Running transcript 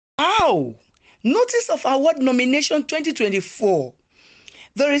Now, notice of award nomination 2024.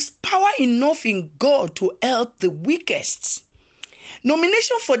 There is power enough in God to help the weakest.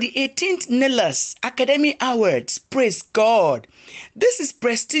 Nomination for the 18th NELAS Academy Awards. Praise God. This is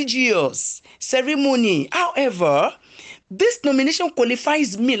prestigious ceremony. However, this nomination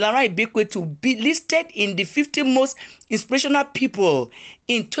qualifies me, Lara Ibekwe, to be listed in the 50 most inspirational people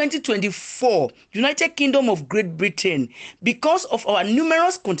in 2024, United Kingdom of Great Britain, because of our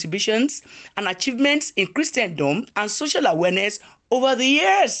numerous contributions and achievements in Christendom and social awareness over the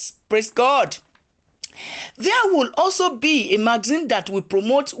years. Praise God. There will also be a magazine that will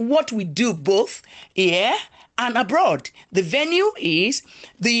promote what we do both here and abroad. The venue is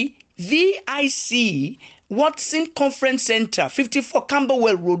the VIC Watson Conference Center, 54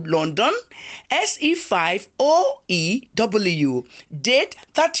 Camberwell Road, London, SE5OEW. Date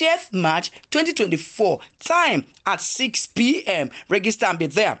 30th March 2024. Time at 6 p.m. Register and be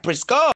there. Praise God.